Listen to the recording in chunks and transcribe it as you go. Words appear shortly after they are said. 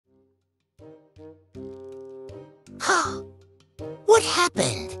What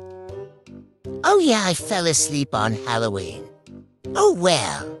happened? Oh yeah, I fell asleep on Halloween. Oh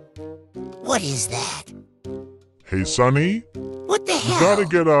well. What is that? Hey, Sonny? What the hell? You gotta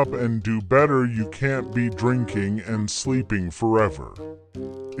get up and do better. You can't be drinking and sleeping forever.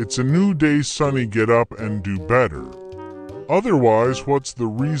 It's a new day, Sonny. Get up and do better. Otherwise, what's the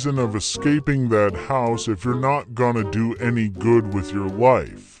reason of escaping that house if you're not gonna do any good with your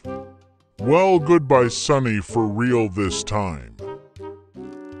life? Well, goodbye, Sonny, for real this time.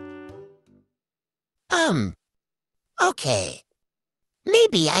 Okay.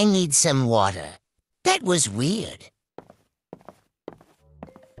 Maybe I need some water. That was weird.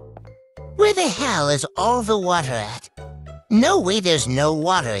 Where the hell is all the water at? No way there's no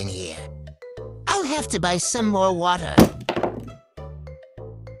water in here. I'll have to buy some more water.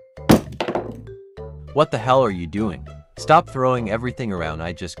 What the hell are you doing? Stop throwing everything around.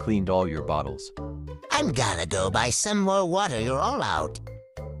 I just cleaned all your bottles. I'm gonna go buy some more water. You're all out.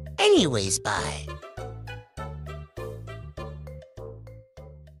 Anyways, bye.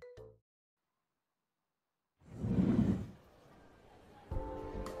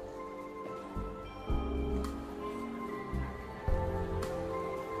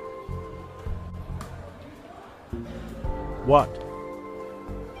 What?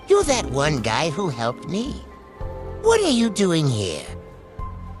 You're that one guy who helped me. What are you doing here?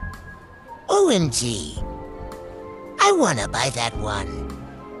 OMG. I wanna buy that one.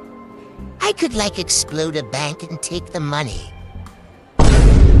 I could explode a bank and take the money.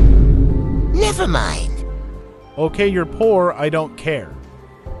 Never mind. Okay, you're poor, I don't care.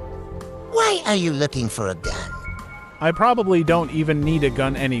 Why are you looking for a gun? I probably don't even need a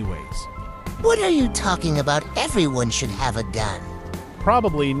gun anyways. What are you talking about? Everyone should have a gun.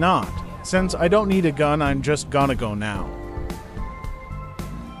 Probably not. Since I don't need a gun, I'm just gonna go now.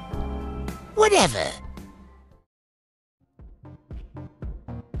 Whatever.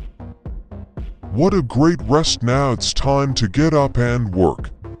 What a great rest. Now it's time to get up and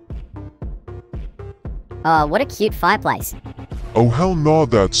work. Oh, what a cute fireplace. Oh hell no,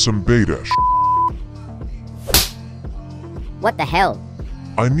 that's some beta sh**. What the hell?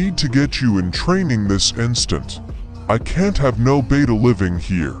 I need to get you in training this instant. I can't have no beta living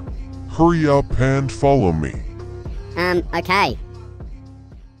here. Hurry up and follow me. Okay.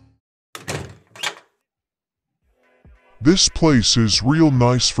 This place is real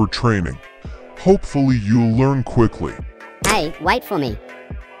nice for training. Hopefully you'll learn quickly. Hey, wait for me.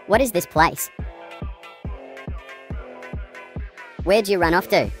 What is this place? Where'd you run off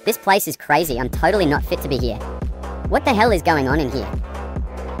to? This place is crazy. I'm totally not fit to be here. What the hell is going on in here?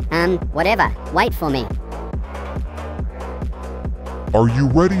 Whatever. Wait for me. Are you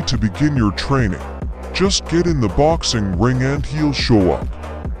ready to begin your training? Just get in the boxing ring and he'll show up.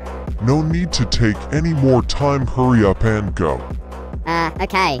 No need to take any more time. Hurry up and go.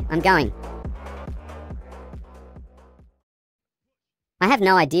 Okay, I'm going. I have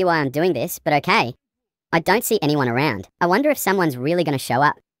no idea why I'm doing this, but okay. I don't see anyone around. I wonder if someone's really gonna show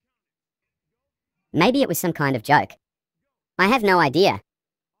up. Maybe it was some kind of joke. I have no idea.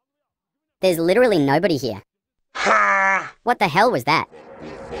 There's literally nobody here. What the hell was that?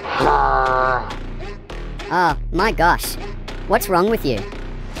 Oh my gosh. What's wrong with you?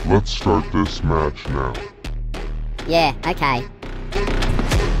 Let's start this match now. Yeah, okay.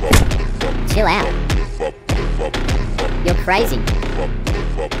 Chill out. You're crazy.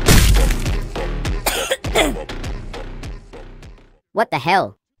 What the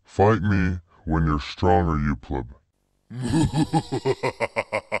hell? Fight me when you're stronger, you pleb.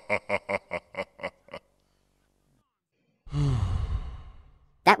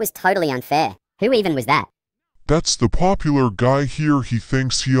 That was totally unfair. Who even was that? That's the popular guy here. He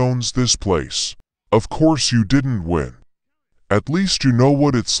thinks he owns this place. Of course you didn't win. At least you know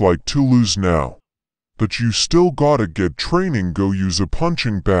what it's like to lose now. But you still gotta get training. Go use a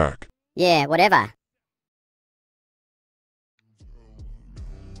punching bag. Yeah, whatever.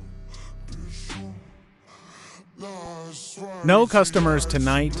 No customers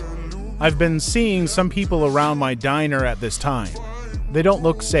tonight. I've been seeing some people around my diner at this time. They don't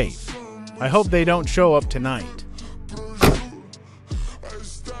look safe. I hope they don't show up tonight.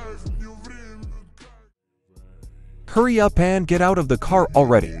 Hurry up and get out of the car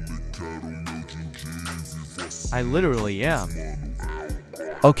already. I literally am.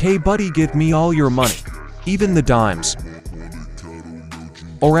 Okay, buddy, give me all your money. Even the dimes.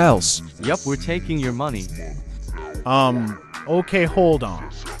 Or else. Yup, we're taking your money. Okay, hold on.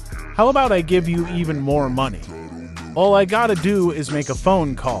 How about I give you even more money? All I gotta do is make a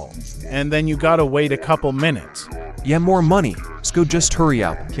phone call, and then you gotta wait a couple minutes. Yeah, more money. So just hurry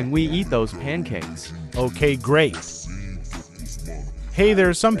up. Can we eat those pancakes? Okay, great. Hey,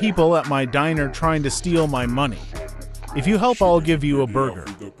 there's some people at my diner trying to steal my money. If you help, I'll give you a burger.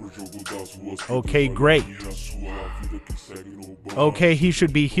 Okay, great. Okay, he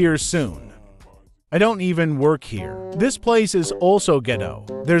should be here soon. I don't even work here. This place is also ghetto.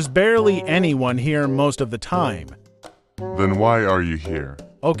 There's barely anyone here most of the time. Then why are you here?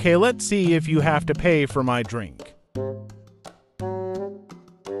 Okay, let's see if you have to pay for my drink.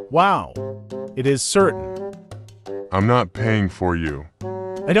 Wow, it is certain. I'm not paying for you.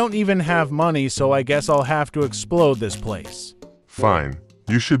 I don't even have money, so I guess I'll have to explode this place. Fine,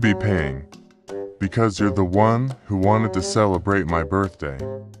 you should be paying. Because you're the one who wanted to celebrate my birthday.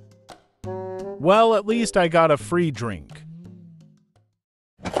 Well, at least I got a free drink.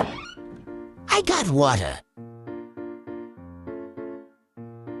 I got water.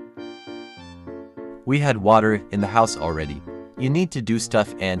 We had water in the house already. You need to do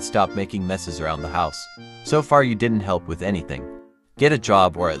stuff and stop making messes around the house. So far you didn't help with anything. Get a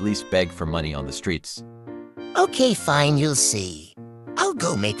job or at least beg for money on the streets. Okay, fine, you'll see. I'll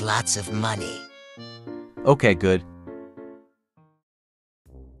go make lots of money. Okay, good.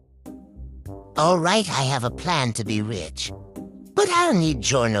 All right, I have a plan to be rich. But I'll need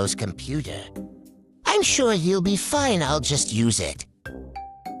Giorno's computer. I'm sure he'll be fine, I'll just use it.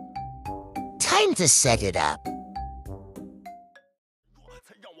 Time to set it up.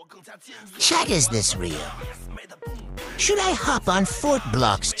 Chat, is this real? Should I hop on Fort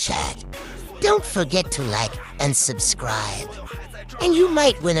Block's chat? Don't forget to like and subscribe. And you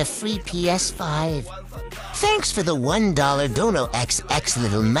might win a free PS5. Thanks for the $1 Dono XX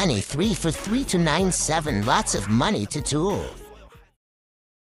little money 3 for 3 to 97. Lots of money to tool.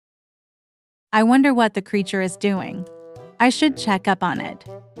 I wonder what the creature is doing. I should check up on it.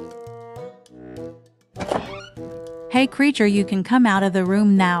 Hey creature, you can come out of the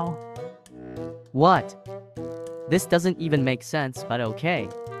room now. What? This doesn't even make sense, but okay.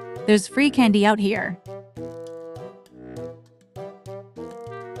 There's free candy out here.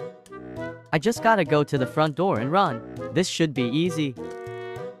 I just gotta go to the front door and run. This should be easy.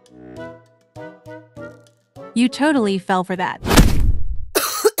 You totally fell for that.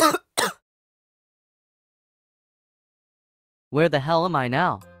 Where the hell am I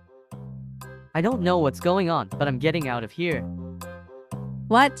now? I don't know what's going on, but I'm getting out of here.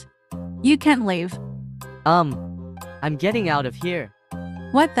 What? You can't leave. I'm getting out of here.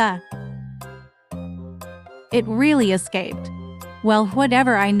 What the? It really escaped. Well,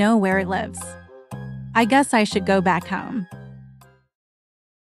 whatever, I know where it lives. I guess I should go back home.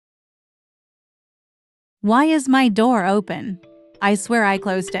 Why is my door open? I swear I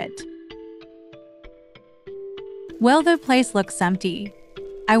closed it. Well, the place looks empty.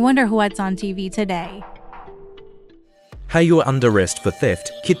 I wonder what's on TV today. Hey, you're under arrest for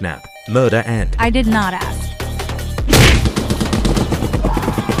theft, kidnap, murder and... I did not ask.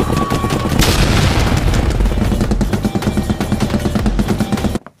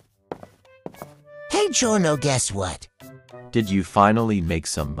 Hey Giorno, guess what? Did you finally make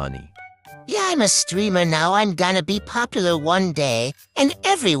some money? Yeah, I'm a streamer now. I'm gonna be popular one day, and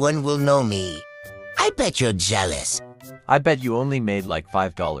everyone will know me. I bet you're jealous. I bet you only made like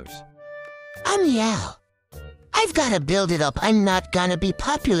 $5. Yeah. I've gotta build it up. I'm not gonna be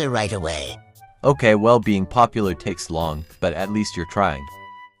popular right away. Okay, well, being popular takes long, but at least you're trying.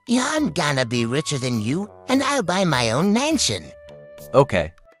 Yeah, I'm gonna be richer than you, and I'll buy my own mansion.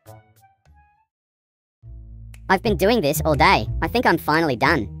 Okay. I've been doing this all day. I think I'm finally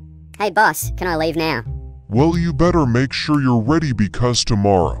done. Hey boss, can I leave now? Well, you better make sure you're ready because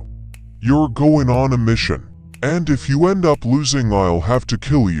tomorrow you're going on a mission. And if you end up losing, I'll have to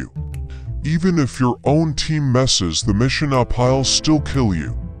kill you. Even if your own team messes the mission up, I'll still kill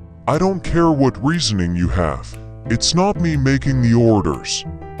you. I don't care what reasoning you have. It's not me making the orders.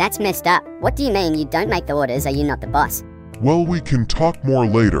 That's messed up. What do you mean you don't make the orders? Are you not the boss? Well, we can talk more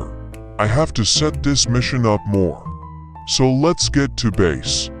later. I have to set this mission up more. So let's get to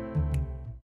base.